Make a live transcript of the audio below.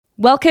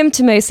Welcome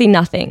to Mostly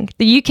Nothing,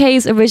 the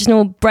UK's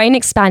original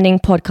brain-expanding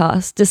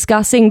podcast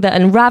discussing the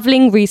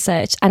unraveling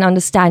research and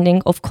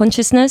understanding of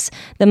consciousness,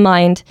 the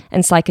mind,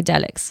 and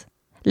psychedelics.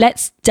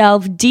 Let's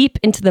delve deep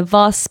into the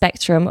vast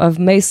spectrum of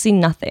Mostly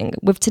Nothing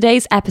with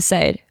today's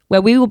episode,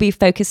 where we will be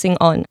focusing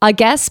on our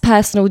guest's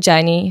personal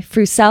journey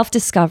through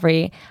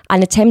self-discovery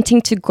and attempting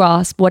to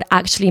grasp what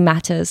actually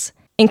matters,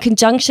 in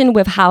conjunction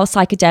with how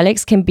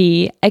psychedelics can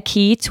be a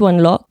key to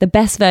unlock the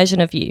best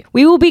version of you.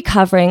 We will be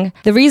covering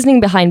the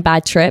reasoning behind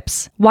bad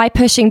trips, why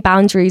pushing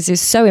boundaries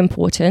is so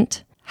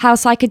important, how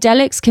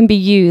psychedelics can be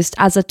used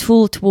as a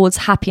tool towards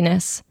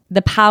happiness,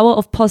 the power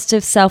of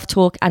positive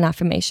self-talk and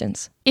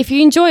affirmations. If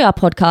you enjoy our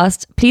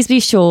podcast, please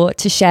be sure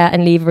to share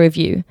and leave a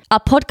review.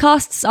 Our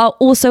podcasts are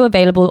also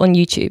available on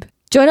YouTube.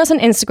 Join us on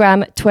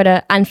Instagram,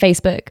 Twitter, and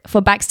Facebook for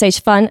backstage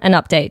fun and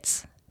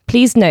updates.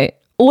 Please note,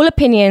 all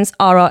opinions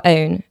are our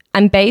own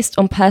and based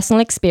on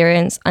personal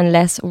experience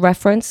unless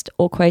referenced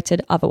or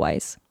quoted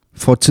otherwise.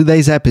 For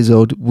today's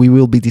episode, we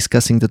will be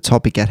discussing the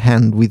topic at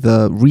hand with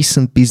a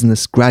recent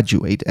business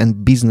graduate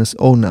and business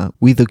owner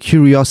with a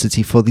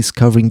curiosity for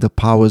discovering the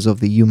powers of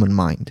the human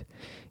mind.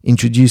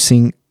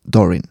 Introducing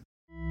Dorin.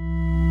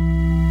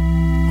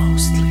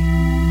 Mostly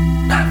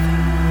nothing.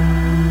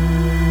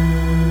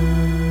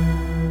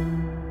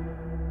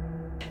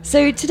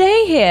 So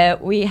today here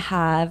we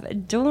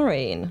have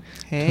Doreen.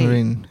 Hey,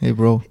 Dorin, hey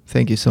bro,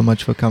 thank you so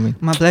much for coming.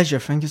 my pleasure.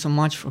 Thank you so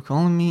much for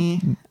calling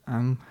me.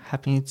 I'm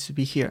happy to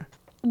be here.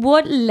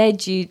 What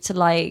led you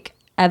to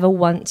ever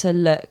want to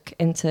look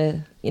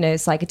into,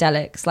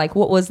 psychedelics?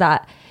 What was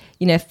that,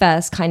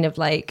 first kind of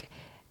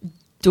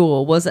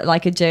door? Was it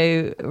like a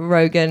Joe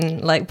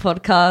Rogan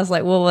podcast?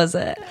 What was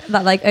it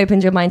that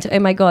opened your mind to, oh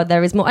my God,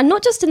 there is more? And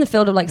not just in the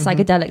field of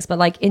psychedelics,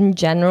 but in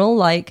general,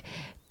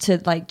 to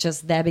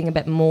just there being a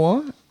bit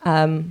more.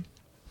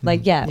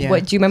 Yeah.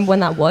 What do you remember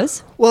when that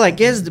was? Well, I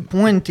guess the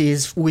point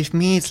is with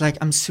me, it's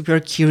I'm super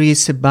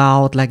curious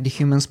about the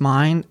human's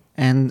mind,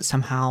 and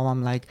somehow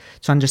I'm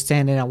to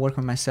understand it. I work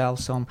on myself,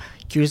 so I'm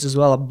curious as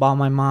well about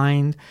my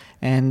mind,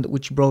 and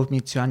which brought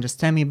me to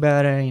understand me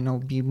better.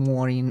 Be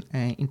more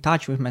in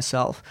touch with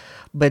myself.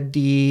 But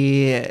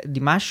the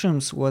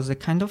mushrooms was a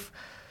kind of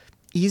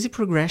easy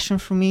progression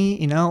for me.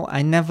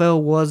 I never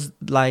was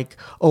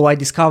I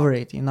discovered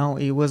it.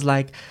 It was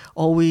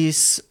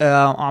always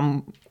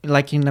I'm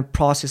in a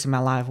process in my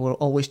life. We're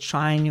always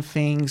trying new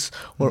things.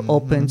 We're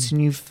open to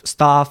new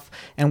stuff,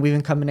 and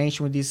in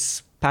combination with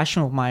this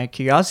passion of my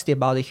curiosity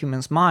about the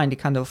human's mind, it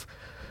kind of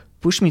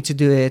pushed me to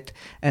do it.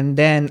 And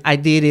then I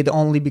did it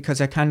only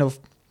because I kind of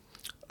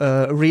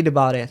read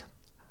about it.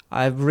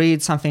 I've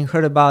read something,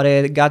 heard about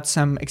it, got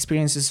some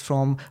experiences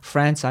from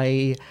friends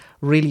I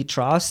really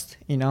trust.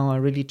 I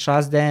really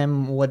trust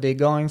them, what they're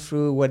going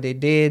through, what they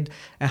did,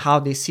 and how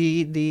they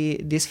see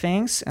these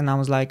things. And I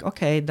was like,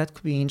 okay, that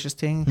could be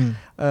interesting.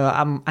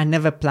 I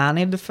never planned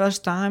it the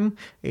first time.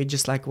 It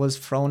just was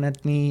thrown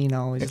at me.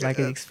 It's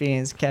an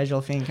experience,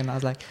 casual thing. And I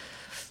was like,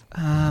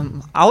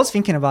 I was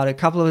thinking about it a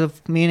couple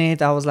of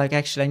minutes. I was like,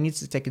 actually, I need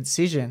to take a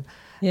decision.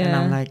 Yeah. And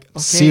I'm like, okay.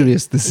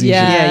 Serious decision.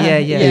 Yeah.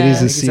 It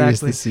is a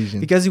serious exactly. decision.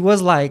 Because it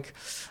was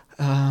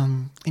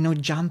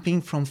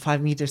jumping from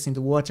 5 meters in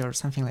the water or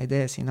something like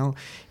this, you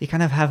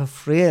kind of have a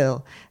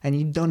thrill and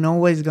you don't know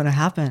what is going to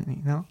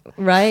happen,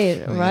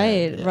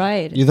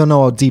 Right. You don't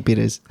know how deep it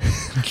is.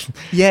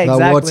 Yeah, That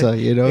exactly. water,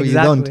 you don't.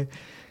 Exactly.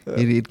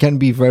 It can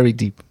be very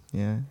deep.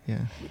 Yeah.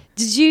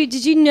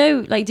 Did you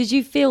know, did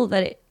you feel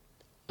that it,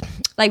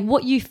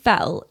 what you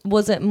felt,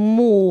 was it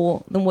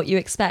more than what you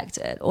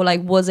expected? Or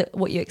was it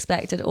what you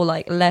expected or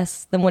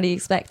less than what you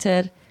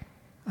expected?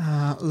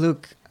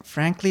 Look,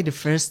 frankly, the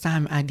first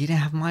time I didn't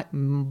have my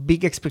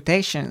big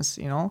expectations,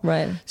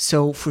 Right.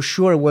 So for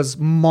sure it was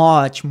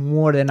much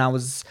more than I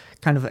was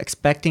kind of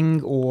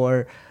expecting,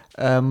 or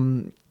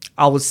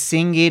I was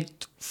seeing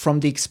it from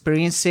the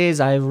experiences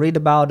I read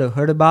about or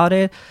heard about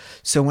it.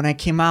 So when I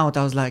came out,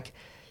 I was like,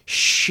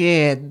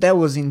 shit, that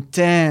was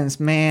intense,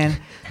 man.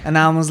 And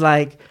I was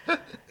like,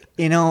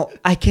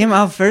 I came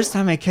out first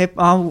time, I came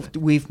out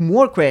with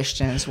more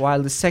questions,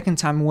 while the second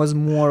time was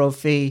more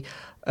of a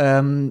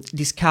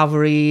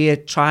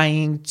discovery,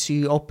 trying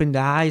to open the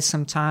eyes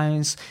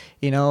sometimes,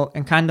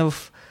 and kind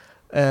of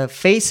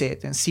face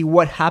it and see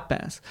what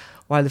happens.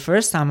 While the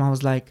first time I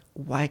was like,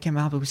 why I came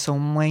up with so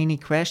many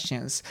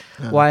questions?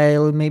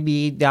 While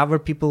maybe the other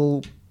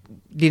people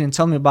didn't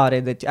tell me about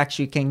it, that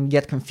actually can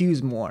get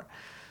confused more.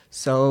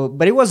 So,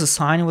 but it was a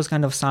sign. It was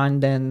kind of sign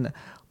then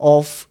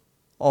of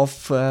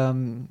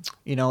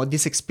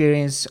this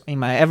experience in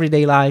my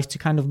everyday life to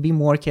kind of be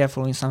more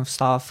careful in some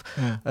stuff.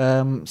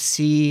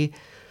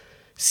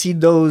 See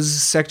those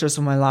sectors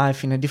of my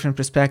life in a different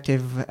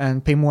perspective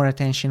and pay more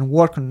attention,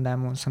 work on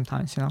them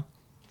sometimes.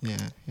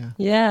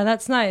 Yeah,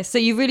 that's nice. So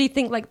you really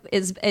think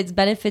it's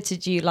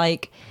benefited you,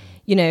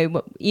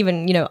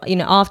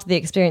 even after the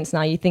experience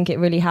now, you think it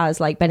really has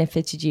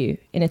benefited you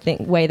in a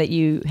way that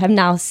you have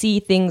now see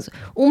things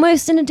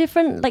almost in a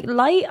different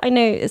light? I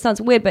know it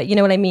sounds weird, but you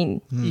know what I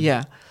mean.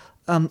 Yeah.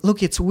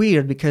 look, it's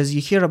weird because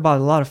you hear about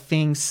a lot of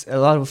things, a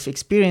lot of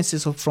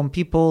experiences from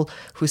people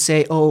who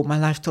say, "Oh, my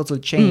life totally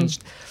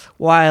changed."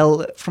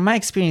 While from my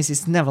experience,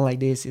 it's never like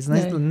this. It's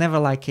never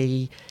like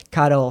a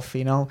cutoff,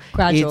 you know.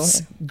 Gradual.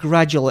 It's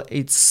gradual.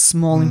 It's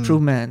small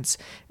improvements,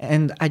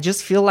 and I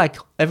just feel like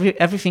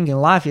everything in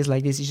life is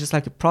like this. It's just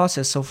like a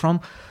process. So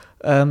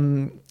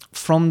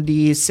from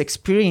this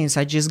experience,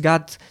 I just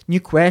got new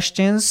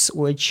questions,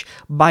 which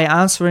by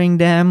answering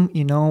them,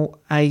 you know,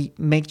 I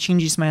make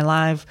changes in my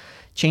life,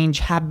 change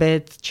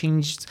habit,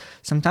 changed.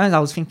 Sometimes I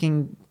was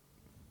thinking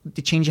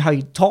to change how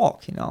you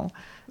talk, you know,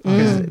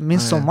 because it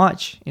means so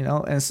much, you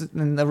know.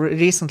 And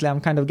recently,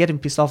 I'm kind of getting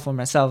pissed off with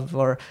myself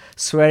for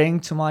swearing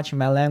too much in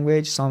my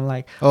language. So I'm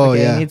like,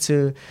 I need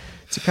to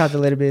cut a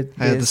little bit.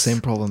 I had the same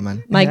problem,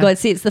 man. My God,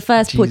 see, it's the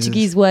first Jesus.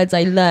 Portuguese words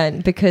I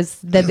learned because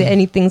they're the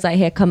only things I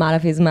hear come out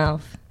of his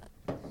mouth.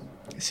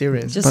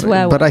 Serious. Just But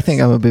swear I words.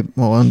 think I'm a bit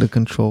more under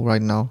control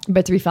right now.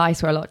 But to be fair, I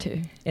swear a lot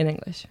too in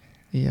English.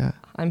 Yeah.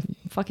 I'm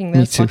fucking Me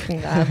this, too.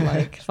 fucking that,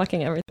 like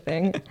fucking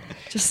everything.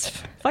 Just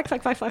fuck.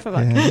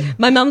 Yeah.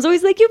 My mum's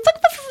always like, you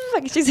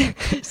fuck. She's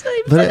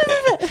like, But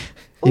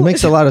it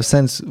makes a lot of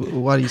sense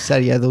what you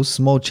said. Yeah, those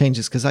small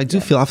changes. Because I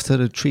do feel after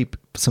the trip,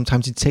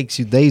 sometimes it takes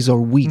you days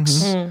or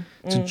weeks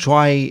to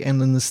try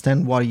and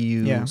understand what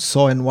you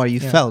saw and what you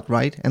felt,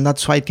 right? And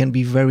that's why it can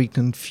be very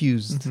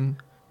confused.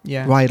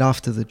 Yeah. Right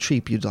after the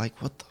trip, you're like,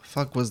 what the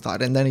fuck was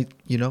that? And then it,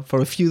 you know, for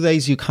a few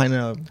days you kind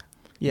of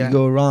you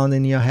go around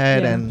in your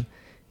head and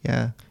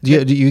do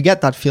you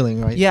get that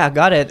feeling, right? Yeah, I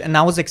got it. And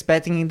I was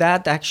expecting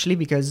that actually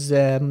because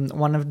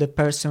one of the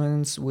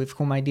persons with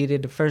whom I did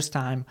it the first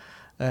time,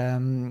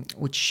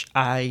 which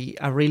I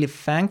really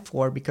thank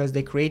for, because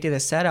they created a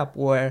setup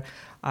where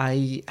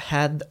I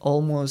had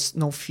almost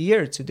no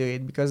fear to do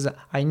it because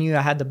I knew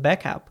I had the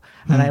backup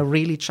and I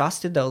really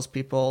trusted those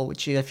people,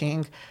 which I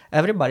think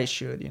everybody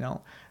should, you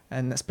know.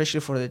 And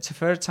especially for the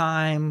first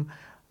time,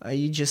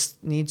 you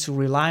just need to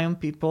rely on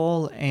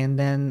people and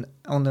then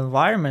on the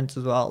environment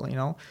as well, you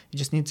know. You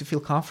just need to feel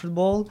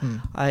comfortable.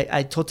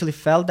 I totally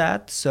felt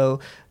that.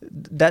 So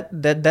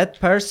that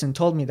person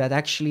told me that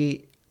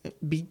actually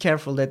be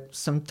careful that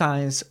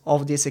sometimes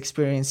of these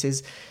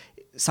experiences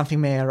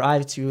something may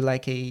arrive to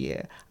like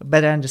a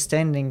better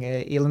understanding,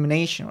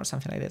 illumination or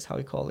something like that's how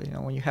we call it, you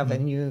know, when you have a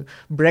new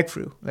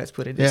breakthrough, let's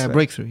put it this way.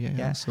 Breakthrough.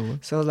 Yeah.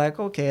 So like,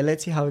 okay,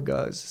 let's see how it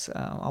goes.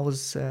 I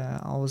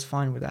was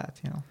fine with that,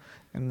 you know.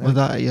 And well,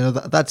 that, you know,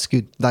 that's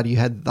good that you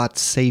had that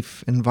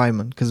safe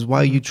environment, because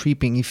while you're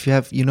tripping, if you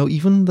have, you know,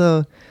 even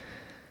the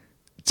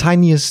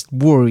tiniest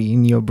worry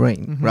in your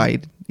brain,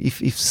 right? If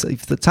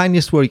the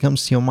tiniest worry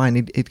comes to your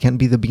mind, it can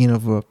be the beginning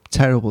of a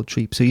terrible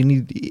trip. So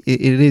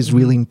it is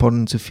really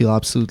important to feel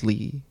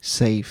absolutely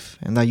safe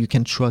and that you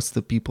can trust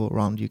the people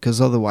around you,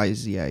 because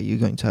otherwise, you're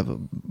going to have a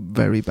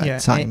very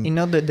bad time. And, you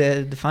know,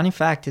 the funny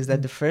fact is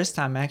that the first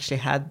time I actually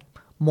had,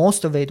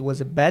 most of it was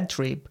a bad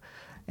trip,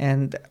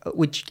 and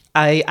which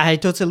I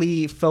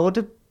totally thought.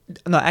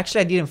 No,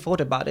 actually, I didn't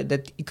thought about it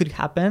that it could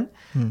happen.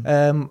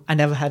 I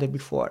never had it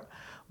before.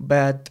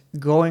 But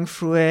going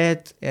through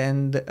it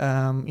and,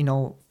 you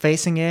know,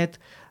 facing it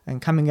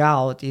and coming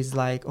out is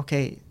like,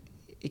 okay,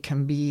 it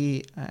can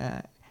be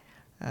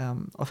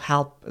of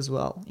help as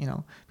well, you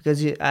know.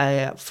 Because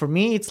for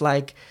me, it's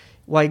like,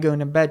 why go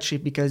on a bad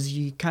trip? Because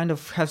you kind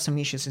of have some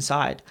issues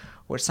inside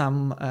or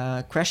some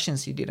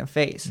questions you didn't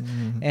face.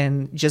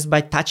 And just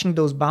by touching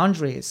those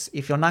boundaries,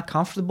 if you're not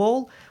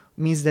comfortable,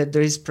 means that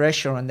there is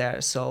pressure on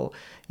there. So,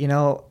 you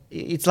know,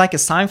 it's like a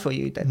sign for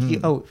you that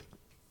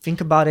think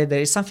about it.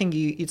 There is something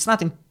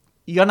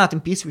you're not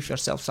in peace with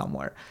yourself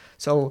somewhere.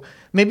 So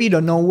maybe you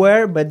don't know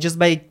where, but just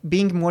by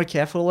being more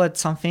careful at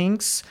some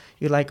things,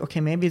 you're like, okay,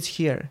 maybe it's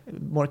here.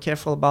 More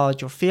careful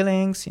about your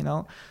feelings, you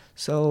know.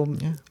 So,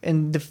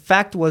 and the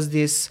fact was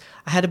this: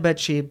 I had a bad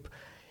trip.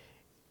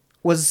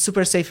 Was a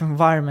super safe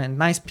environment,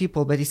 nice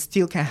people, but it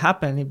still can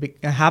happen.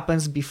 It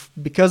happens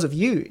because of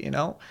you, you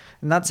know,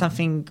 not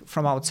something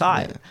from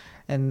outside.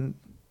 And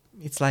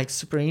it's like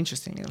super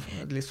interesting,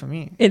 at least for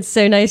me. It's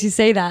so nice you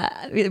say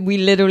that. We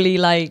literally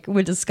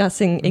were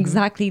discussing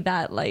exactly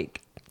that,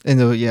 like. In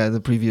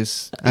the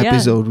previous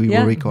episode we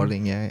were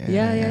recording.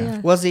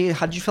 Yeah. Was it?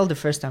 How did you feel the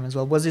first time as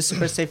well? Was it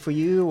super safe for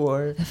you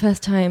or? The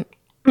first time.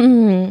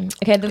 Okay.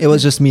 It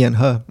was just me and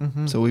her,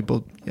 so we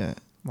both. Yeah.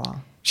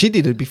 Wow. She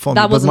did it before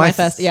that me. wasn't my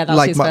first. Yeah, that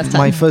was his first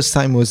time. My first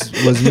time was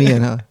me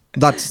and her.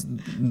 That's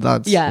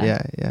yeah.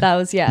 That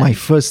was My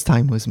first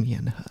time was me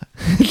and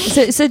her.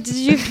 So did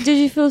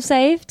you feel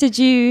safe? Did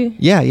you?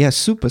 Yeah,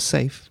 super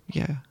safe.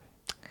 Yeah.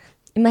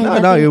 In my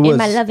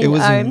loving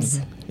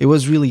arms. It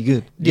was really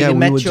good. Did it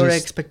match your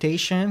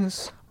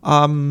expectations?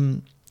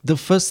 The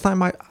first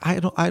time I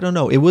don't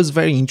know. It was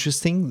very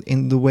interesting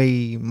in the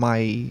way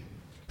my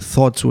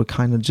thoughts were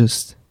kind of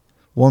just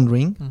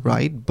wandering,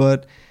 right?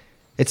 But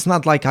it's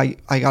not like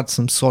I got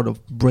some sort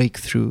of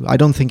breakthrough. I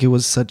don't think it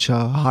was such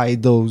a high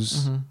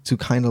dose to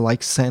kind of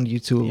like send you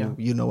to,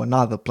 you know,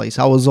 another place.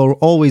 I was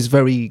always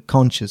very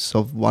conscious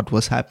of what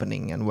was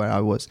happening and where I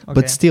was. Okay.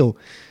 But still,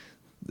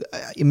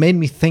 it made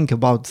me think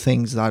about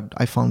things that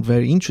I found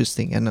very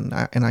interesting, and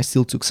I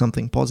still took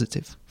something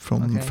positive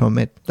from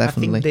it.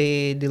 Definitely. I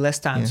think the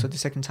last time, Yeah. so the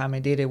second time I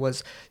did it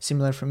was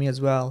similar for me as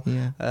well.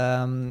 Yeah.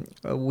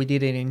 We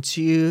did it in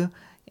 2,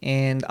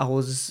 and I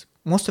was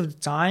most of the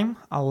time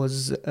I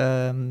was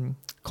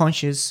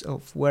conscious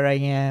of where I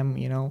am.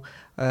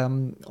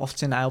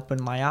 Often I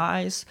opened my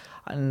eyes,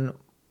 and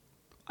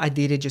I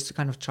did it just to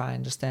kind of try and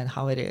understand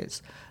how it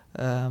is.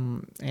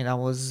 And I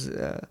was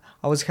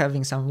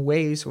having some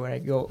waves where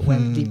I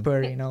went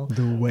deeper.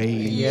 The way.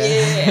 Yeah.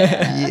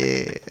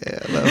 Yeah.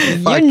 The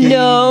You fucking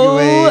know,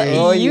 way.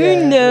 Oh, you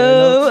yeah,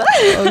 know.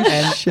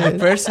 And the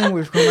person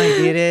with whom I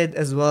did it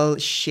as well,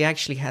 she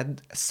actually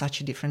had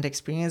such a different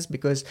experience,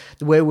 because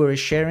the way we were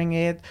sharing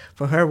it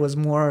for her was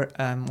more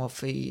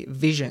of a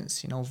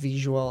visions,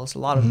 visuals, a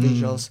lot of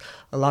visuals,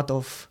 a lot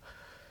of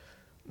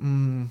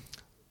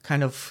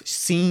kind of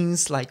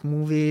scenes like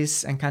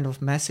movies and kind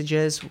of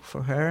messages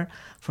for her.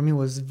 For me,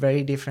 was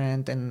very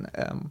different. And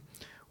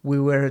we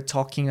were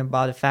talking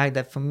about the fact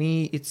that for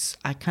me,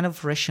 I kind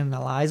of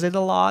rationalize it a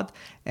lot,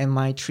 and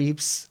my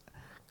trips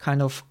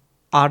kind of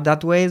are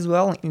that way as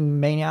well in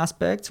many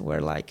aspects,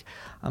 where like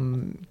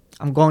I'm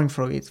going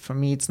through it. For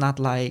me, it's not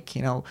like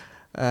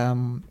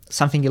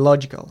something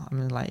illogical. I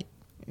mean, like,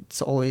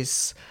 it's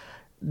always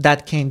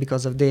that came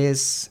because of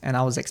this, and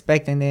I was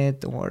expecting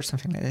it, or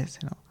something like this.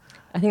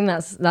 I think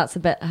that's a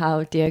bit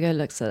how Diego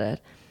looks at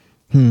it.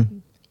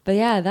 But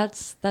yeah,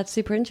 that's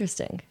super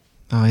interesting.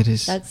 Oh, it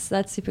is.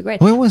 That's super great.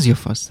 When was your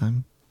first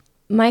time?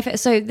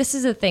 So this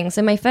is the thing.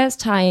 So my first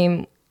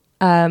time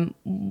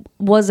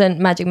wasn't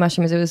magic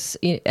mushrooms. It was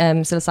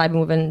psilocybin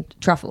within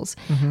truffles.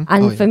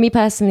 And for me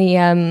personally,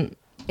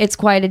 it's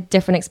quite a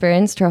different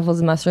experience, truffles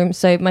and mushrooms.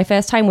 So my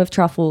first time with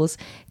truffles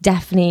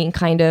definitely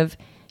kind of,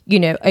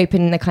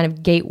 opened the kind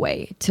of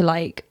gateway to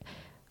like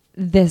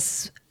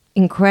this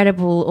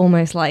incredible,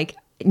 almost like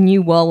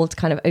new world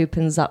kind of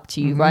opens up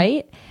to you,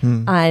 right?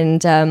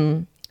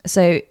 And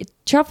so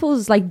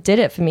truffles like did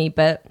it for me,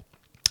 but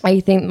I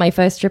think my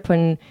first trip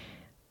on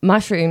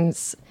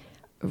mushrooms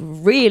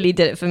really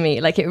did it for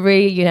me. Like, it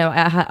really,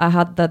 I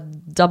had the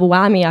double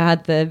whammy. I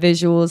had the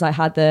visuals. I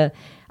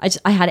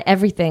had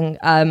everything.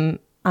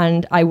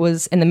 And I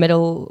was in the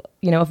middle,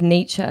 of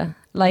nature,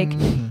 like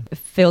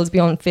fields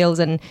beyond fields.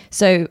 And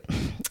so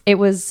it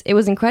was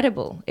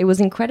incredible. It was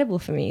incredible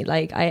for me.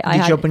 Like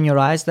Did you open your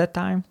eyes that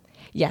time?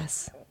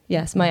 Yes.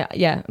 My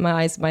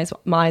eyes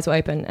were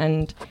open,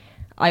 and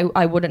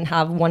I wouldn't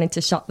have wanted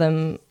to shut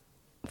them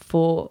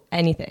for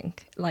anything.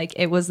 Like,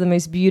 it was the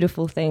most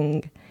beautiful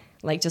thing,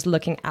 like just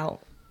looking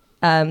out,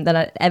 that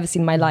I'd ever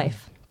seen in my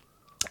life.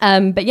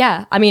 But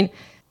yeah, I mean,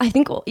 I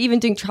think even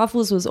doing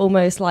truffles was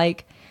almost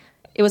like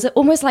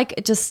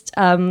just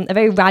a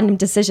very random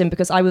decision,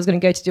 because I was going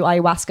to go to do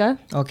ayahuasca.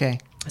 Okay.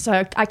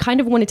 So I kind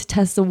of wanted to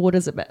test the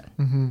waters a bit.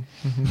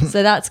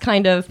 So that's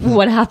kind of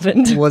what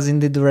happened. Was in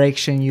the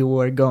direction you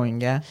were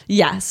going, yeah?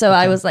 Yeah. So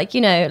okay. I was like,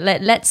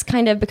 let's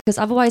kind of, because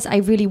otherwise I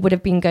really would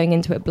have been going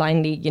into it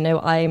blindly.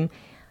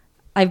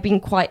 I've been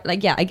quite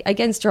like,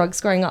 against drugs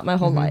growing up my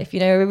whole life.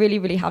 I really,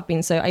 really have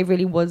been. So I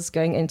really was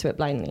going into it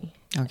blindly.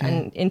 Okay.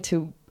 And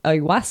into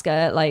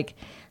ayahuasca, like,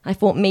 I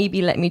thought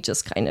maybe let me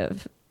just kind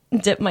of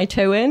dip my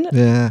toe in.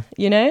 Yeah.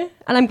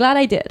 And I'm glad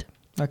I did.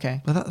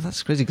 Okay. But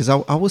that's crazy, because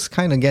I was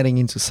kind of getting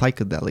into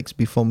psychedelics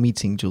before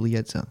meeting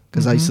Giulietta,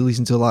 because I used to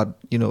listen to a lot,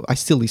 I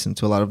still listen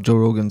to a lot of Joe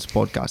Rogan's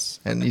podcasts,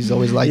 and he's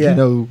always like,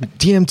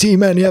 DMT,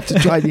 man, you have to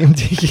try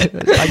DMT.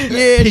 Like,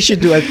 yeah, he should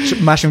do a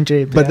mushroom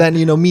trip. But then,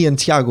 me and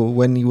Tiago,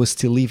 when he was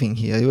still living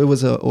here, it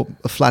was a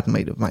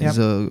flatmate of mine. He's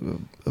a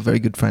very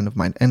good friend of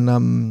mine.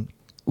 And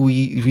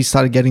we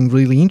started getting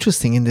really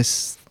interesting in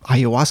this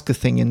ayahuasca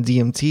thing and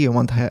DMT,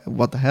 and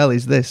what the hell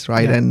is this,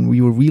 right? Yeah. And we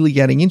were really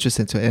getting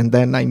interested to it. And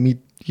then I meet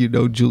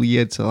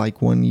Giulietta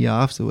like 1 year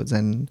afterwards,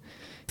 and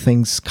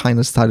things kind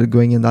of started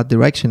going in that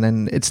direction.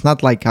 And it's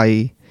not like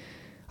I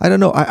don't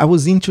know, I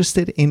was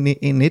interested in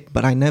it,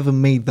 but I never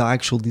made the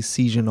actual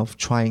decision of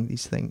trying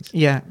these things.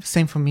 Yeah,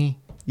 same for me.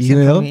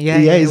 For me. Yeah,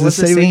 it's the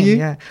same with you?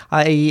 Yeah,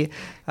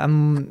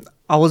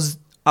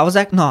 I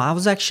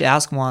was actually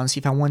asked once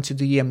if I want to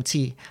do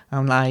EMT.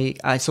 I'm like,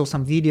 I saw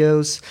some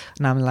videos,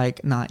 and I'm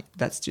like, nah,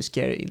 that's too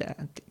scary. That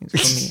for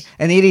me,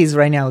 and it is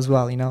right now as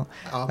well.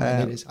 Oh,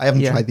 man, it is. I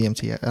haven't tried the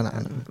EMT yet.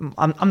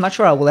 I'm not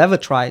sure I will ever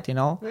try it.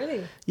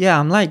 Really? Yeah,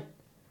 I'm like,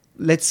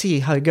 let's see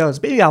how it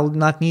goes. Maybe I'll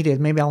not need it.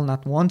 Maybe I'll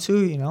not want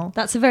to.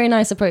 That's a very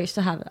nice approach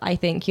to have. I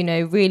think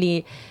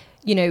really,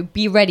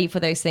 be ready for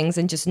those things,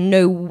 and just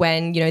know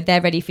when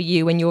they're ready for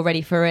you, when you're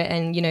ready for it,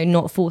 and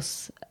not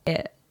force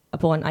it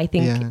upon. I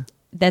think. Yeah.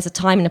 There's a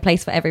time and a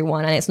place for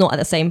everyone, and it's not at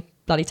the same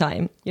bloody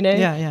time,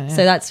 Yeah.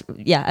 So that's,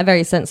 a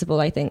very sensible,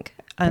 I think.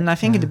 And I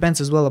think it depends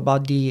as well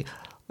about the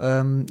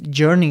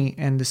journey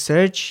and the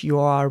search you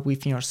are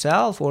within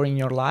yourself or in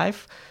your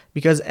life.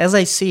 Because as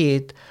I see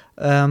it,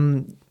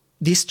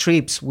 these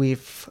trips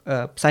with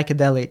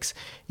psychedelics,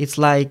 it's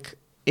like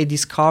a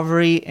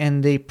discovery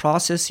and the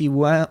process you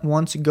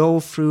want to go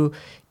through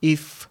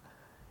if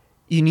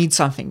you need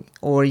something,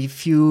 or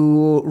if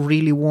you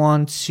really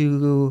want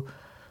to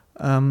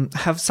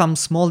have some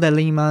small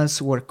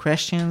dilemmas or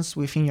questions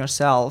within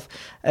yourself.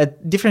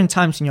 At different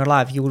times in your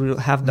life, you will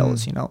have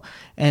those, you know,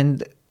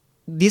 and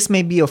this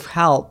may be of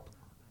help.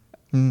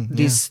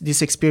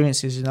 These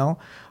experiences, you know,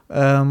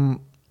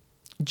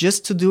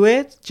 just to do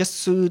it,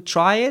 just to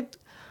try it.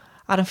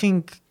 I don't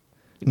think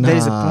there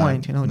is a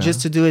point, you know,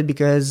 just to do it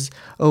because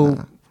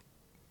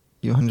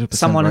you're 100%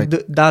 someone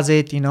right. does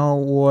it, you know,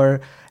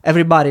 or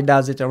everybody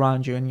does it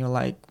around you, and you're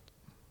like,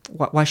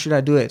 why should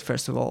I do it?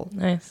 First of all,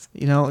 Nice.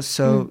 you know.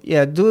 So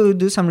yeah,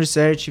 do some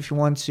research if you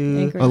want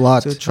to. A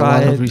lot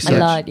try of it. research. A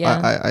lot,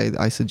 yeah.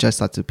 I suggest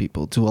that to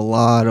people. Do a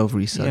lot of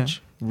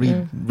research.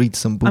 Read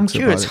some books. I'm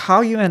curious about it.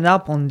 how you end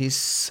up on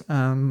this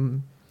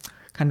kind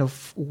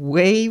of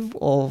wave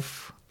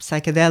of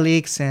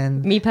psychedelics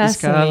and Me personally.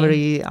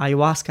 discovery,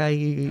 ayahuasca.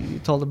 You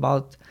told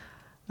about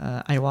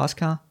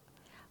ayahuasca.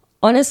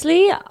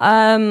 Honestly,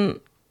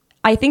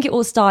 I think it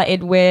all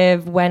started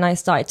with when I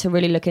started to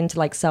really look into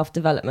like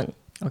self-development,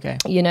 Okay.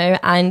 you know,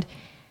 and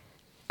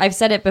I've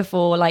said it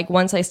before, like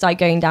once I started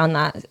going down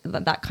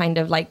that kind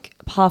of like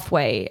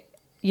pathway,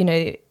 you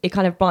know, it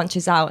kind of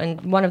branches out, and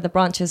one of the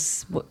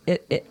branches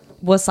it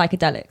was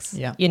psychedelics,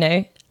 Yeah. you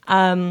know,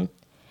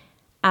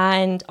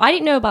 and I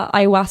didn't know about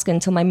ayahuasca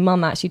until my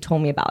mum actually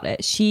told me about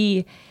it.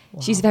 She's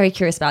very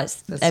curious about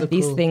That's so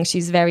these cool. things.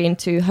 She's very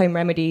into home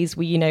remedies.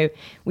 We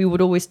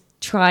would always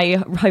try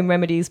home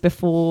remedies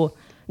before,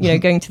 you know,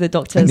 going to the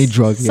doctors. Any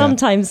drug, yeah.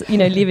 Sometimes, you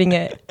know, leaving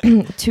it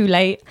too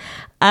late.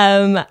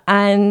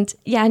 And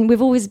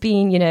we've always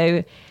been, you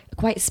know,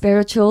 quite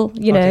spiritual,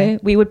 you know. Okay.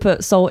 We would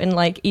put salt in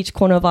like each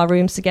corner of our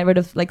rooms to get rid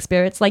of like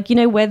spirits. Like, you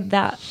know, we're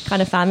that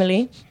kind of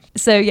family.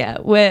 So yeah,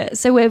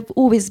 we've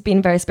always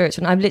been very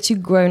spiritual. And I've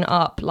literally grown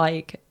up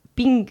like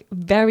being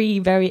very,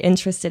 very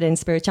interested in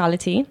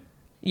spirituality.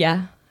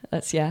 Yeah,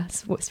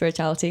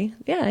 spirituality.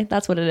 Yeah,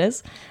 that's what it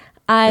is.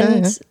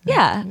 And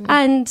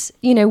and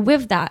you know,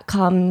 with that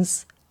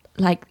comes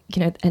like,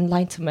 you know,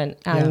 enlightenment,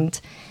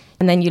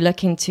 and then you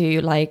look into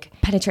like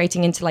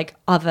penetrating into like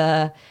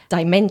other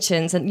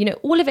dimensions, and you know,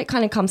 all of it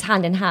kind of comes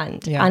hand in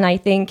hand. Yeah. And I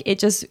think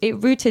it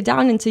rooted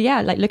down into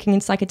like looking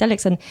into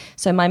psychedelics. And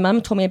so my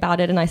mum told me about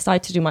it, and I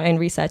started to do my own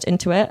research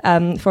into it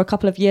for a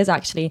couple of years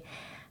actually.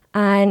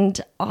 And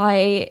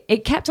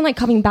it kept on like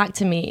coming back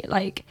to me.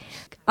 Like,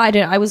 I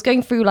don't know, I was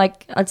going through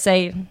like, I'd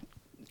say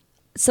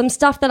some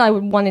stuff that I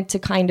wanted to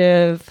kind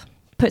of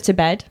put to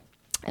bed,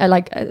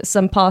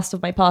 some past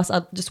of my past.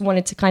 I just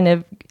wanted to kind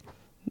of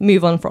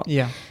move on from.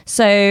 Yeah.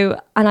 So,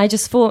 and I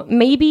just thought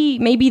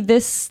maybe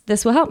this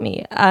will help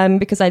me,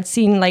 because I'd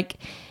seen like,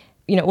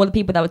 you know, all the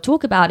people that would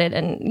talk about it,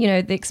 and you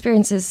know, the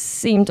experiences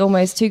seemed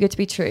almost too good to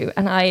be true.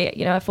 And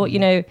I thought, you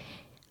know,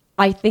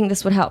 I think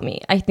this would help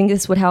me. I think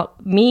this would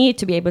help me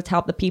to be able to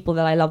help the people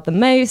that I love the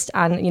most.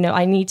 And, you know,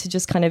 I need to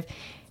just kind of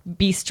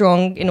be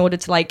strong in order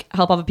to like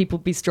help other people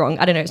be strong.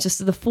 I don't know. It's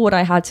just the thought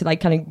I had to like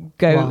kind of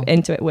go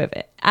into it with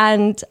it.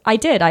 And I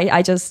did. And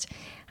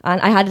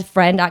I had a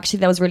friend actually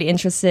that was really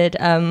interested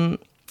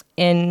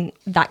in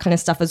that kind of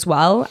stuff as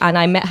well. And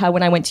I met her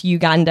when I went to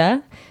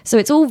Uganda. So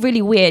it's all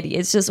really weird.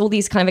 It's just all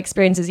these kind of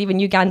experiences, even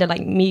Uganda,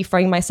 like me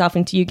throwing myself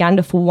into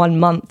Uganda for 1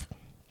 month.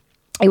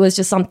 It was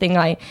just something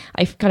I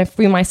kind of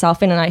threw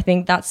myself in. And I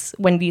think that's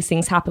when these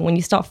things happen. When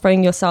you start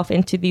throwing yourself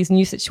into these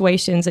new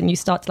situations and you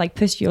start to like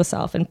push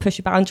yourself and push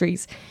your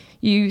boundaries,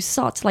 you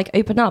start to like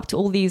open up to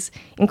all these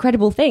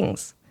incredible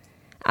things.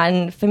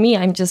 And for me,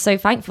 I'm just so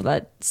thankful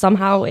that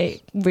somehow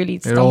it really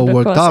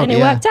stumbled across and it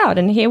worked out.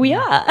 And here we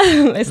are.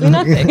 It's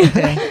nothing.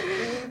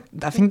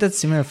 I think that's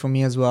similar for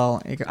me as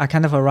well. I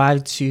kind of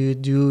arrived to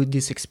do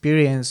this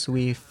experience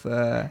with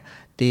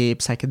the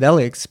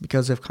psychedelics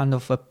because of kind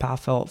of a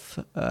path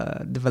of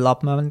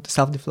development,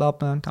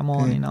 self-development I'm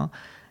on, you know.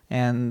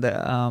 And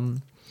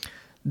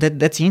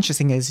that's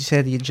interesting, as you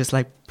said, you're just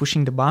like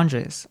pushing the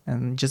boundaries.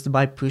 And just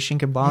by pushing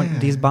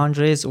these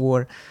boundaries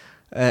or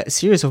a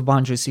series of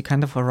boundaries, you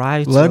kind of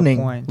arrive to a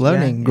point.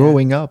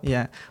 Growing up.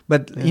 Yeah.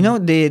 But, you know,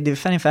 the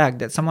funny fact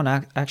that someone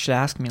actually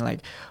asked me,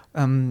 like,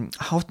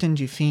 how often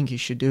do you think you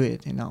should do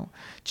it, you know,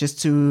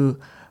 just to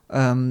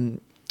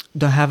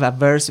don't have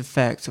adverse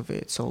effects of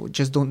it. So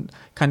just don't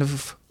kind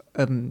of,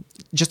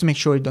 just to make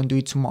sure you don't do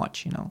it too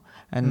much, you know,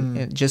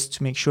 and just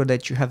to make sure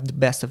that you have the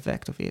best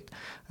effect of it.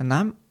 And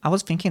I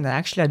was thinking that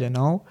actually, I don't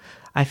know.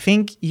 I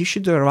think you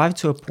should arrive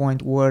to a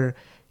point where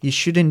you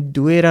shouldn't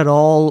do it at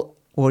all,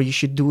 or you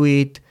should do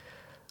it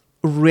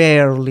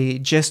rarely,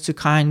 just to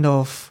kind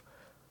of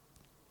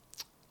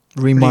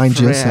remind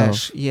refresh,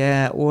 yourself.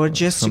 Yeah, or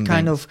just something. to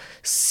kind of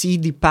see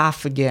the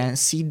path again,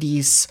 see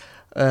this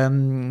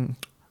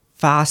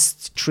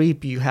fast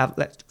trip you have.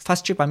 Like,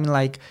 fast trip, I mean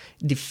like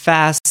the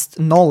fast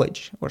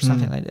knowledge or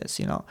something like this,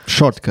 you know.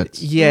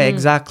 Shortcuts. Yeah,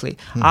 exactly.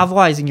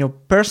 Otherwise, in your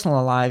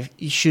personal life,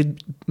 you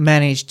should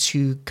manage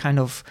to kind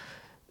of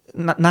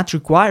not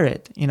require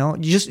it, you know. I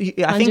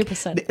think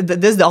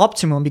 100%. That's the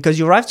optimum, because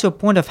you arrive to a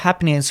point of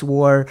happiness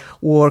or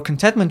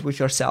contentment with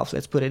yourself,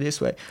 let's put it this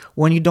way,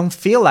 when you don't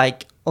feel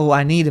like, oh,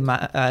 I need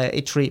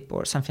a trip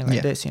or something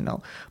like this, you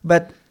know.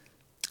 But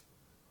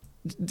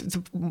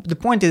the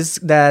point is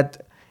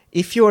that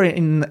if you're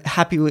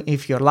happy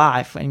with your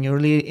life and you're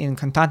really in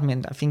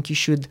contentment, I think you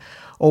should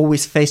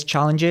always face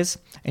challenges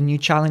and new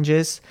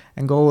challenges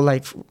and go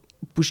like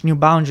push new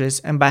boundaries.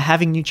 And by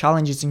having new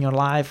challenges in your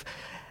life,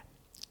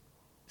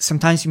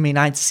 sometimes you may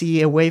not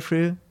see a way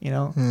through,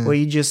 or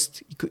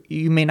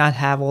you may not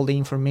have all the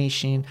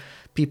information,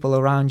 people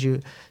around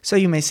you. So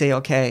you may say,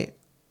 okay,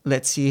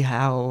 let's see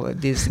how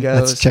this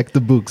goes. Let's check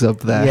the books up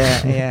there.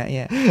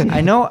 Yeah.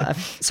 I know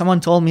someone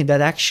told me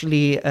that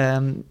actually,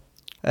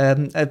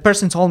 a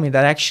person told me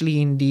that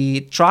actually in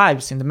the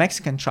tribes, in the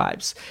Mexican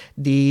tribes,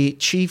 the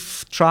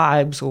chief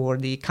tribes or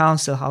the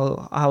council,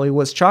 how it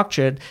was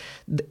structured,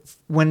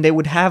 when they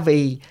would have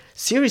a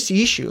serious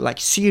issue,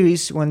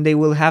 when they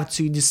will have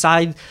to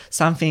decide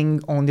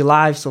something on the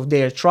lives of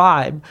their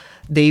tribe,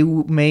 they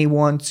may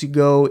want to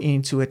go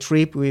into a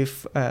trip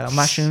with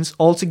mushrooms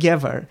all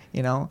together,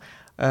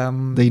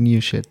 They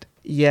knew shit.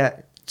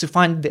 Yeah, to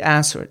find the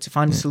answer, to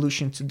find the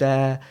solution to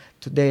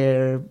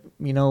their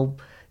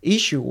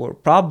issue or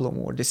problem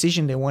or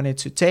decision they wanted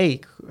to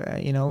take,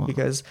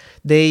 because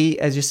they,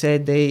 as you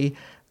said, they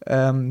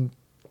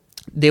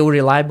were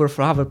reliable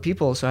for other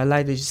people. So I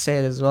like that you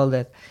said as well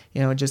that,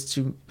 just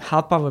to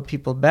help other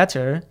people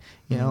better,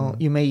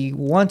 you may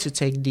want to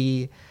take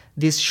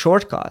this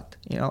shortcut,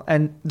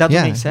 and that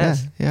makes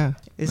sense. Yeah.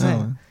 Isn't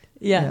it?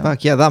 Yeah.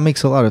 Fuck, yeah, that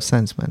makes a lot of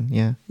sense, man.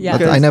 Yeah. Yeah.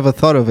 But I never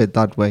thought of it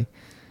that way.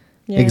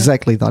 Yeah.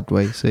 Exactly that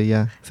way. So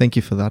yeah, thank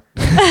you for that.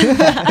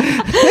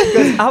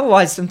 Because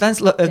otherwise,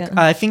 sometimes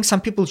I think some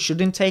people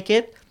shouldn't take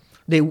it.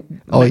 They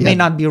may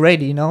not be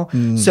ready,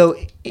 So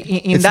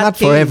in it's that not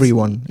case, for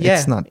everyone. Yeah,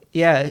 It's not.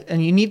 Yeah,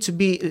 and you need to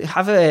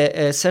have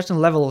a certain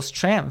level of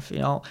strength,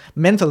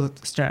 mental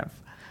strength,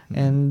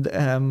 and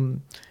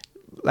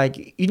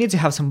you need to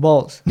have some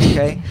balls.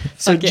 Okay,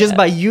 so just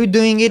by you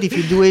doing it, if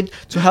you do it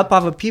to help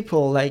other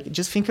people,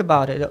 just think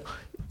about it.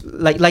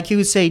 Like you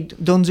would say,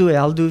 don't do it,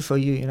 I'll do it for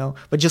you,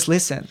 but just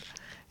listen,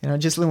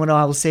 just listen what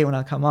I will say when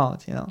I come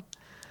out,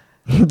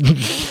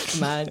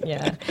 Man,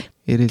 yeah.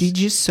 It is. Did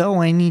you saw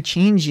any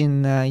change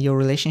in your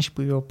relationship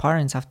with your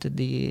parents after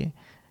the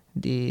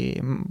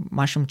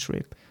mushroom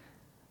trip?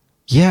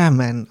 Yeah,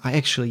 man.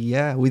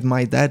 With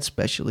my dad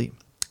especially,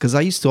 because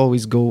I used to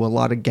always go a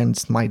lot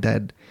against my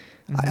dad.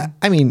 Mm-hmm.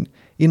 I mean,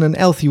 in an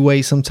healthy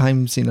way,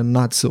 sometimes in a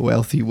not so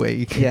healthy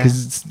way, Yeah.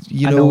 because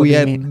I know what we you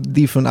had mean.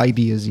 different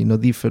ideas.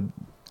 Different.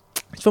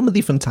 It's from a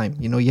different time.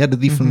 You had a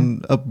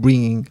different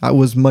upbringing. I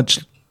was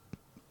much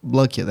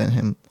luckier than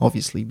him,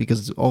 obviously,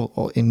 because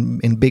all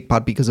in big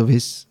part because of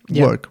his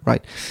work,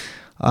 right?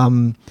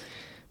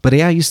 But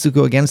I used to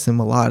go against him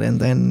a lot, and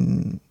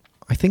then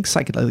I think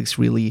psychedelics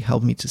really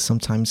helped me to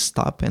sometimes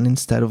stop, and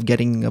instead of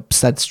getting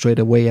upset straight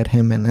away at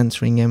him and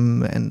answering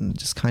him, and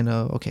just kind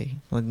of, okay,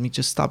 let me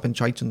just stop and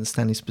try to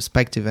understand his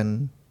perspective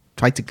and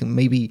try to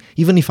maybe,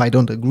 even if I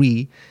don't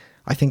agree,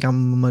 I think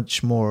I'm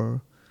much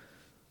more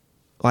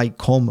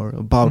calmer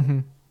about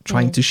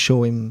trying to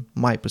show him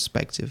my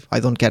perspective. I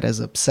don't get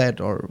as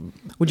upset or...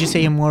 Would you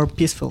say you're more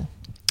peaceful?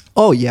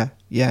 Oh, yeah,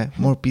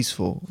 more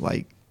peaceful.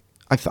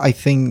 I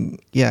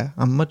think,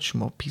 I'm much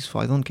more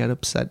peaceful. I don't get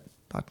upset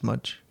that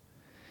much.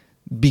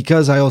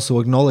 Because I also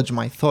acknowledge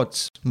my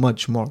thoughts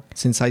much more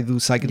since I do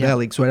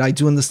psychedelics, where I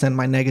do understand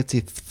my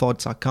negative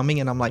thoughts are coming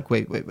and I'm like,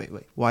 wait.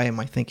 Why am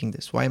I thinking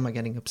this? Why am I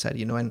getting upset?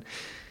 And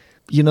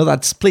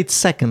that split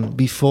second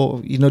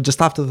before,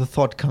 just after the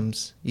thought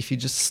comes, if you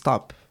just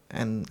stop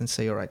and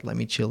say, all right, let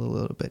me chill a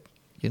little bit,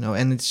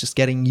 and it's just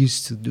getting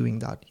used to doing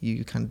that.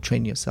 You kind of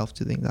train yourself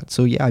to doing that.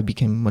 So yeah, I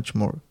became much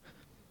more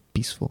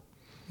peaceful.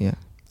 Yeah.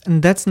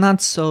 And that's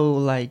not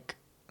so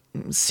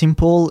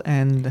simple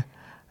and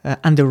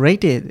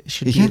underrated. It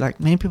should be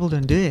many people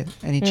don't do it,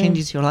 and it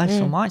changes your life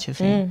so much. I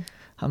think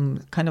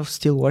I'm kind of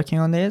still working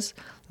on this.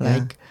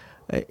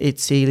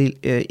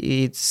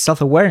 It's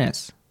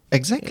self-awareness.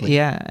 Exactly.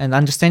 Yeah, and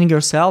understanding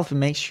yourself, it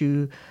makes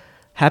you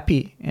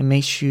happy and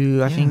makes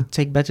you, I think,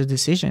 take better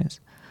decisions,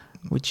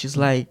 which is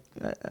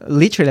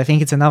literally, I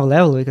think it's another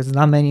level because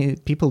not many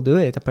people do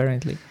it,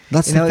 apparently.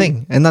 That's the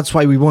thing. And that's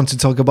why we want to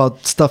talk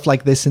about stuff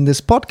like this in this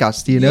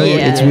podcast,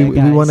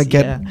 we want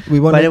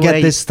to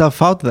get this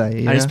stuff out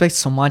there. I respect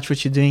so much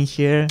what you're doing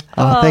here.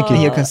 Thank you.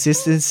 And your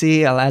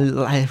consistency.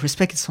 I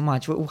respect it so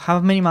much. How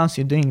many months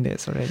are you doing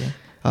this already?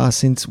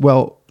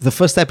 The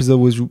first episode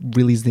was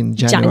released in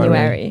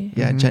January.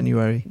 Yeah,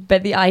 January.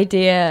 But the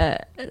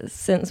idea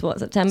since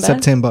September?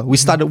 September. We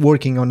started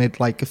working on it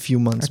a few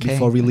months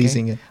before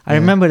releasing it. I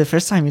remember the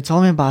first time you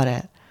told me about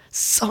it.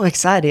 So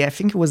excited. I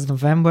think it was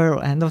November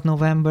or end of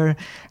November.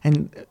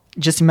 And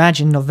just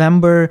imagine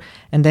November,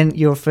 and then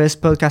your first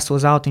podcast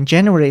was out in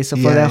January. So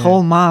for the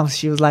whole month,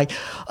 she was like,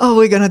 oh,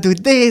 we're going to do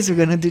this, we're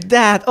going to do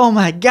that. Oh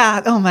my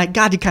God,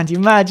 you can't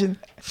imagine.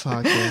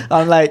 Fuck yeah.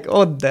 I'm like,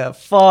 what the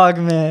fuck,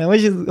 man?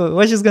 What's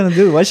she's gonna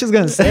do? What's she's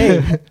gonna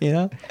say?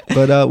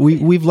 But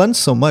we've learned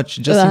so much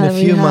just in a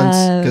few months,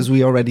 because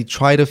we already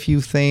tried a few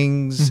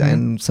things,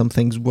 and some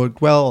things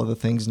worked well, other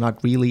things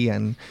not really,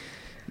 and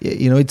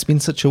it's been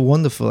such a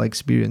wonderful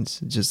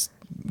experience. Just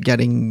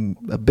getting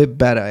a bit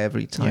better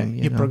every time.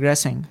 You're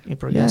progressing.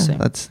 Yeah,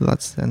 that's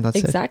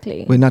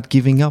exactly it. We're not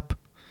giving up.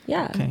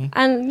 Yeah. Okay.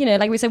 And, you know,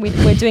 like we said,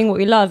 we're doing what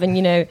we love. And,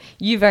 you know,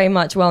 you very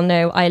much well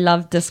know I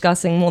love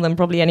discussing more than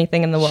probably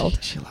anything in the world.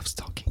 She loves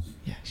talking.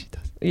 Yeah, she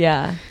does.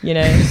 Yeah, you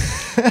know.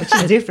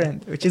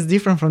 which is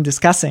different from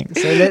discussing.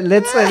 So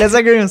let's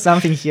agree on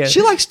something here.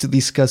 She likes to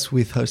discuss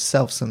with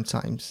herself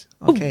sometimes.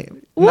 Okay,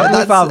 What? not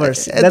with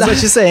others. That's what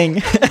she's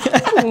saying.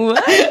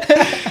 What?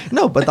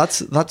 No, but that's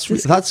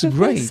Discuss with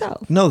great.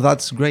 myself. No,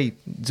 that's great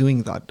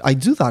doing that. I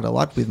do that a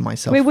lot with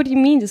myself. Wait, what do you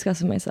mean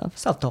discussing myself?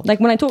 Self-talk.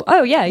 Like when I talk,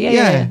 oh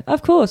yeah.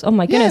 Of course. Oh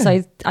my goodness,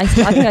 Yeah. I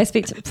think I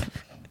speak to.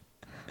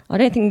 I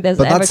don't think there's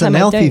But ever that's a an time I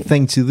healthy don't.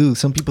 thing to do.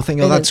 Some people think,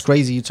 oh, It that's is.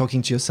 crazy. You're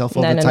talking to yourself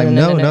all No, the no, time.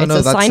 no. No, It's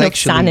a that's sign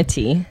actually of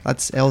sanity.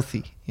 that's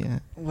healthy. Yeah.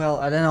 Well,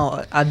 I don't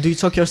know. Do you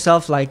talk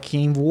yourself like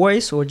in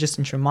voice or just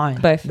in your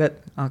mind? Both.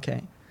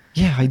 Okay.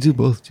 Yeah, I do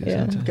both. Too, Yeah.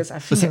 sometimes. Because I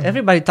think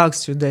everybody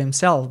talks to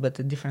themselves, but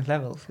at different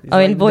levels. It's Oh,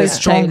 in voice, the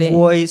strong totally.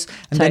 voice,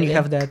 and then you Totally.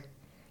 have that.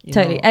 you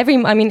Totally.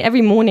 know-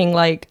 Every morning,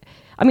 like,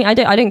 I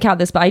don't count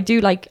this, but I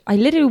do, like, I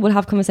literally will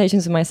have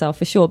conversations with myself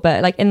for sure.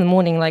 But like in the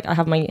morning, like I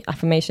have my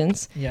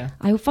affirmations. Yeah.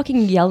 I will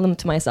fucking yell them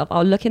to myself.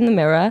 I'll look in the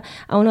mirror.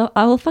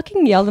 I will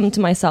fucking yell them to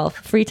myself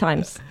 3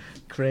 times.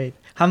 Great.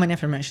 How many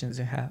affirmations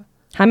do you have?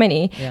 How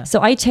many? Yeah.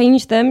 So I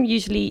change them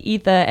usually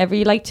either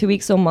every like 2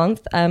 weeks or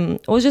month,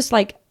 or just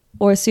like,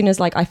 or as soon as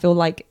like I feel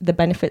like the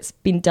benefits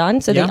been done.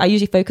 So Yeah. I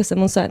usually focus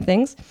them on certain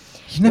things.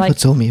 You never like-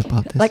 told me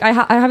about this. Like I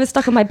have it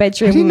stuck on my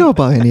bedroom. I didn't know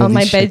about any of on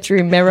my this shit.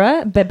 bedroom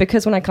mirror, but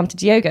because when I come to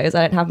Diogo's,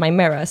 I don't have my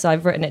mirror, so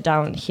I've written it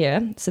down here.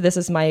 So this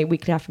is my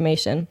weekly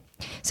affirmation.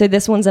 So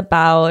this one's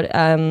about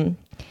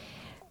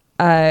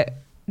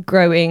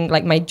growing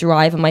like my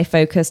drive and my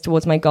focus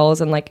towards my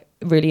goals and like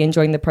really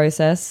enjoying the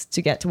process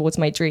to get towards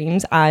my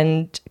dreams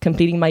and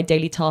completing my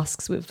daily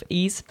tasks with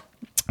ease.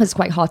 It's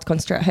quite hard to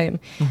concentrate at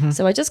home.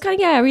 So I just kind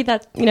of, I read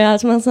that, you know,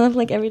 to myself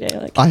like every day.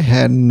 Like, I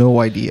had no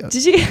idea.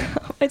 did you?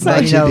 It's I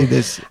not. you know, actually did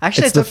this.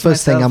 actually, It's I the talked to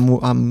first thing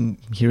myself. I'm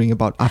hearing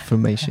about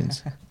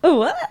affirmations. Oh,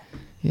 what?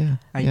 Yeah.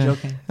 Are you yeah.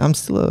 joking? I'm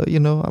still,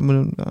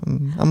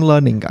 I'm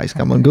learning, guys.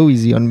 Come on, go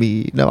easy on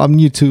me. No, I'm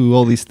new to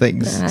all these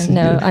things.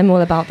 No, I'm all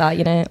about that,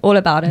 you know, all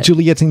about it.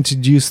 Juliet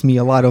introduced me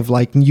a lot of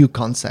like new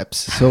concepts,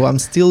 so I'm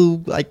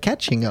still like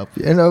catching up.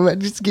 You know,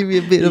 just give me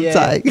a bit of Yeah.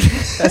 time.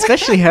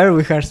 Especially her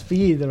with her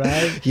speed,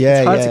 right?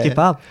 Yeah, It's hard yeah. to keep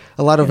up.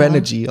 A lot of You know?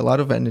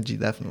 energy,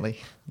 definitely.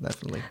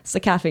 It's the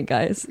caffeine,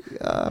 guys.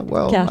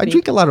 Well, I Caffeine.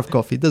 drink a lot of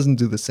coffee. It doesn't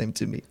do the same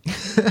to me.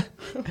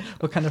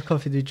 What kind of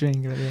coffee do you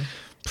drink? Really?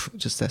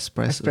 Just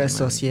espressos.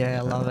 Espressos, man. yeah,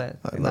 I love it.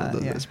 I love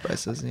those Yeah.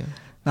 espressos. Yeah.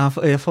 No,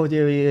 I thought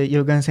you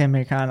were gonna say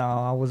Americano.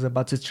 I was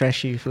about to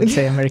trash you if you would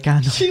say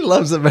Americano. She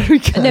loves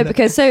Americano. No,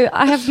 because so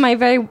I have my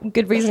very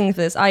good reasoning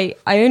for this. I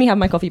only have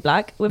my coffee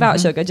black without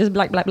sugar, just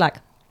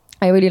black.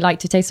 I really like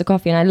to taste the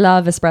coffee and I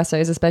love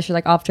espressos, especially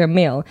like after a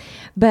meal.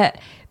 But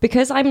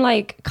because I'm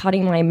like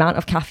cutting my amount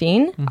of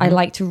caffeine, I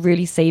like to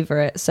really savor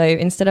it. So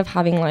instead of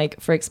having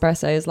like for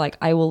espressos, like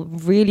I will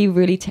really,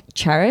 really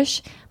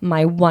cherish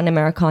my one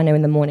Americano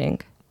in the morning.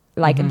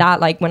 Like that,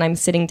 like when I'm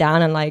sitting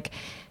down and like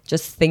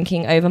just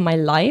thinking over my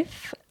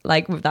life,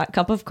 like with that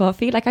cup of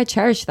coffee, like I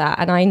cherish that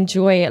and I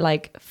enjoy it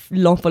like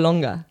for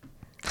longer.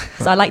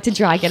 So I like to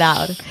drag it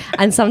out.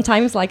 And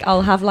sometimes like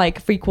I'll have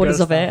like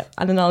 3/4 of it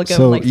and then I'll go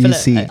So and like you fill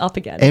see, it up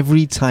again.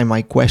 every time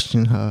I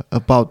question her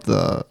about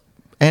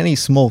any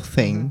small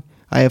thing,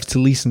 I have to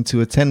listen to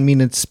a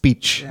 10-minute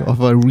speech Yeah.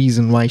 of a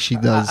reason why she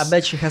does. I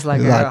bet she has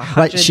like that. a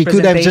Like, 100 she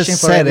could have presentation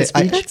just for said every it.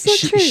 speech. That's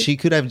so true. She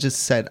could have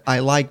just said, "I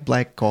like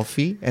black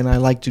coffee and I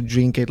like to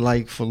drink it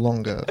like for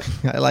longer.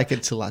 I like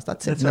it to last."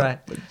 That's it. That's No, right.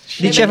 but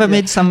she- Did you ever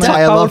made some That's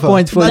why I love her.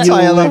 PowerPoint for That's you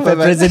why I love with her, a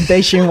man.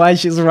 presentation why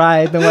she's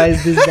right and why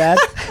is this that?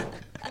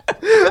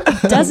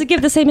 Does it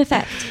give the same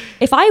effect?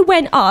 If I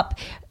went up,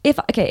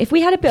 if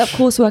we had a bit of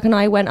coursework and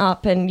I went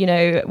up and, you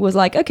know, was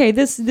like, okay,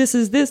 this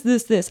is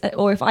this,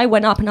 or if I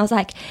went up and I was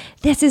like,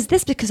 this is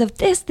this because of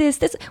this,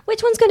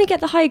 which one's going to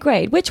get the high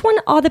grade? Which one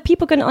are the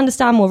people going to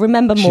understand more,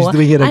 remember She's more?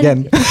 doing it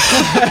again.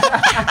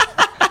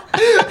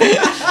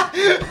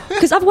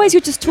 Because otherwise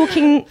you're just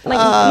talking like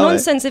Oh,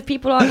 nonsense if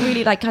people aren't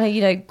really like kind of,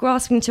 you know,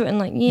 grasping to it and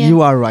like, yeah.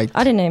 You are right.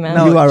 I don't know, man.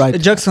 No. You are right.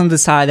 Jokes on the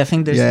side. I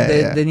think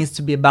there needs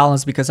to be a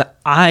balance because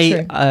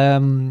I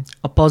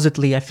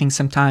oppositely I think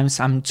sometimes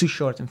I'm too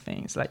short in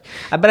things like,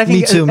 but I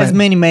think Me too, as man.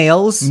 many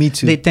males, Me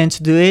too. they tend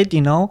to do it,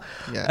 you know.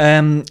 Yeah.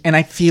 And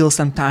I feel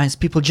sometimes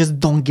people just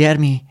don't get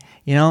me,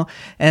 you know.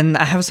 And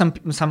I have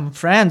some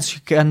friends who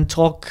can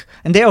talk,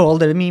 and they're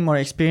older than me, more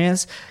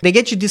experienced. They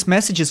get you these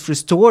messages through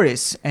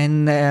stories,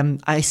 and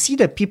I see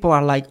that people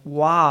are like,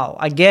 "Wow,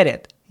 I get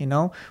it," you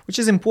know, which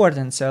is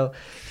important. So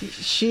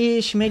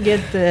she may get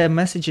the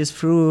messages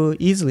through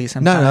easily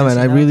sometimes. No, man.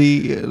 you I know?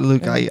 really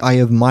look. I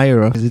admire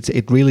her.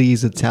 It really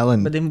is a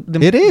talent. But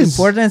It is.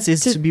 the importance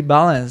is to be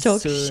balanced.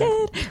 Talk to-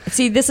 shit.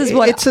 See, this is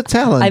what It's a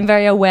talent. I'm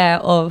very aware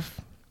of.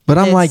 But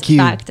I'm this like you.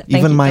 fact. Thank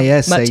Even you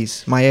my so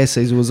much.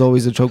 essays was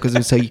always a joke because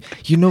they say,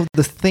 you know,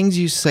 the things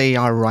you say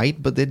are right,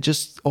 but they're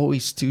just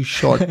always too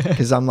short.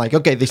 Because I'm like,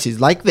 okay, this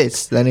is like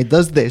this, then it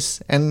does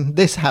this, and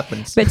this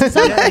happens. But to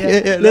some,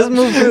 Let's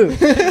move through.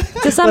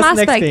 to some What's the next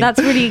aspect, thing? that's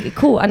really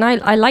cool, and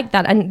I like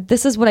that. And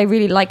this is what I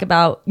really like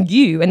about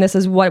you, and this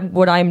is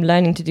what I'm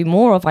learning to do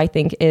more of. I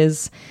think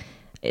is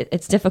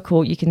it's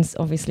difficult. You can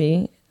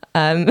obviously,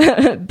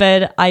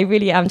 but I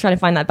really am trying to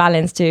find that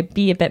balance to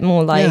be a bit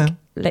more like. Yeah.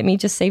 Let me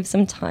just save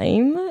some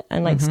time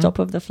and like stop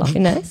with the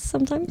fluffiness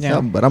sometimes.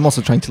 Yeah. But I'm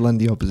also trying to learn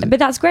the opposite. But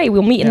that's great.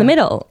 We'll meet in the Yeah.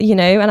 middle, you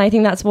know, and I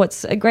think that's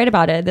what's great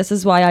about it. This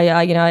is why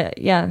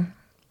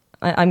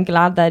I'm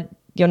glad that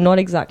you're not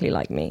exactly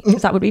like me,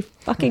 because that would be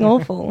fucking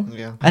awful.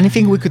 Yeah.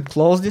 Anything we could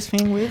close this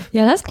thing with?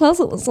 Yeah, let's close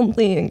it with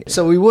something.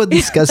 So we were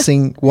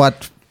discussing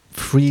what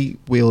free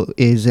will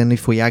is and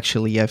if we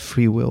actually have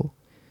free will,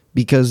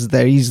 because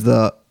there is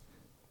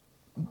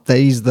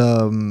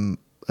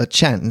a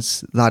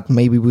chance that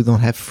maybe we don't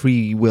have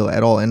free will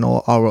at all, and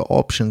all our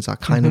options are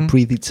kind of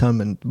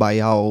predetermined by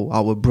how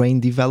our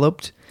brain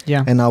developed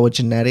Yeah. and our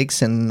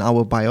genetics and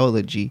our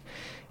biology.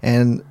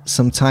 And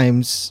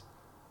sometimes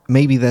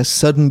maybe there's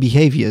certain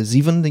behaviors,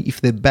 even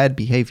if they're bad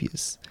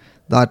behaviors,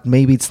 that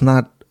maybe it's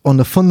not on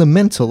a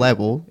fundamental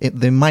level,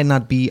 they might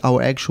not be our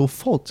actual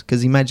fault.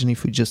 Because imagine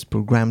if we just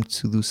programmed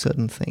to do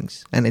certain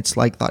things and it's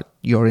like that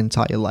your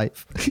entire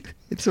life.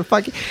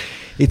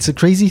 It's a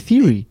crazy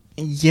theory,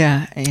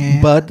 Yeah.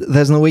 but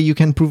there's no way you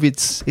can prove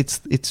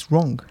it's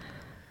wrong.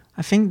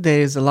 I think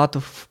there is a lot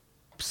of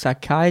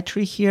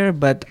psychiatry here,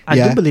 but I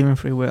Yeah. do believe in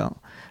free will.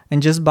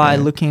 And just by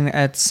Yeah. looking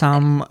at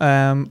some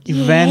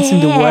events in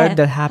the world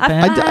that happen,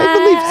 I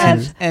believe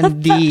so. and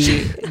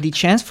the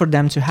chance for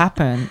them to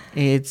happen,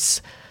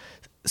 it's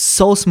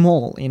so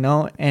small, you know.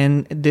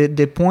 And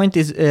the point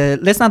is,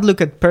 let's not look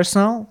at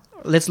personal.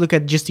 Let's look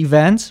at just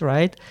events,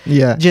 right?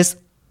 Yeah. Just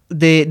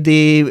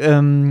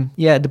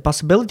the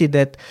possibility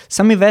that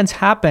some events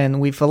happen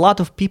with a lot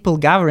of people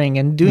gathering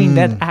and doing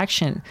that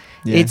action.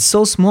 Yeah. It's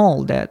so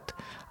small that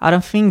I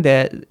don't think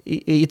that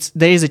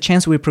there is a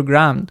chance we're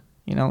programmed,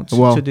 you know,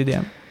 to do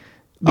them.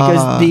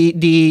 Because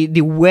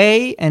the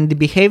way and the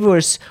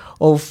behaviors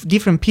of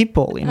different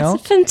people, you know,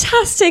 That's a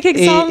fantastic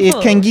example. it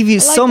can give you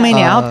I like so that.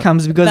 many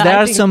outcomes because but there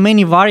I are think- so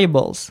many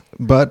variables.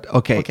 But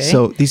okay, so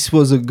this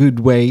was a good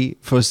way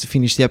for us to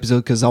finish the episode,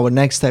 because our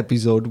next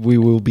episode we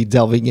will be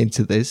delving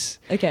into this,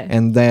 Okay.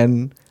 and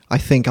then I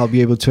think I'll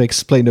be able to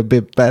explain a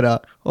bit better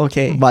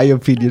Okay. my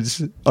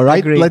opinions. All right,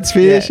 Agreed. let's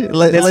finish Yeah. it.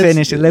 Let's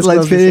finish it. Let's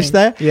close this finish thing.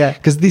 there. Yeah.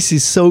 Because this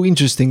is so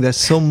interesting. There's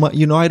so much.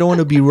 You know, I don't want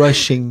to be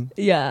rushing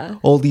Yeah.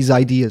 all these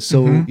ideas. So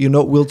you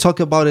know, we'll talk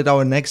about it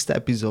our next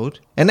episode,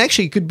 and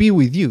actually, it could be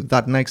with you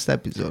that next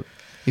episode.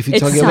 If you're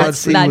talking about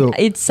free will.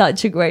 It's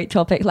such a great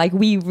topic. Like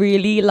we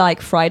really like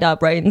fried our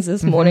brains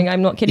this morning.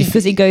 I'm not kidding,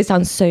 because it goes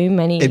down so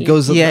many. It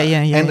goes. Yeah.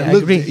 And I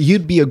look, agree.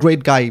 you'd be a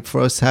great guy for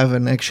us to have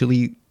and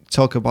actually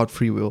talk about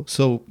free will.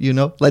 So you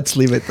know, let's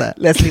leave it there.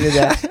 Let's leave it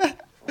there.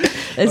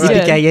 Let's do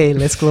it. Okay,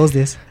 let's close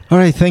this. All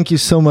right, thank you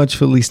so much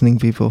for listening,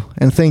 people,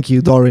 and thank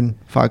you, Doran.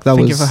 Fuck, that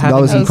Thank you was for having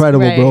that was me. That was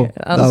incredible, great.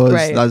 bro. That was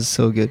great. That was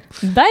so good.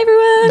 Bye,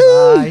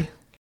 everyone. Bye.